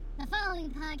following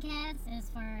podcast is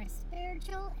for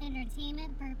spiritual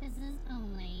entertainment purposes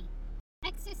only.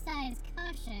 Exercise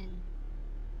caution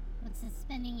with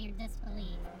suspending your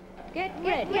disbelief. Get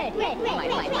ready.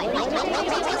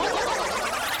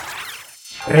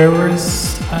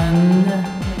 Errors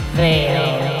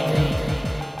Unveiled.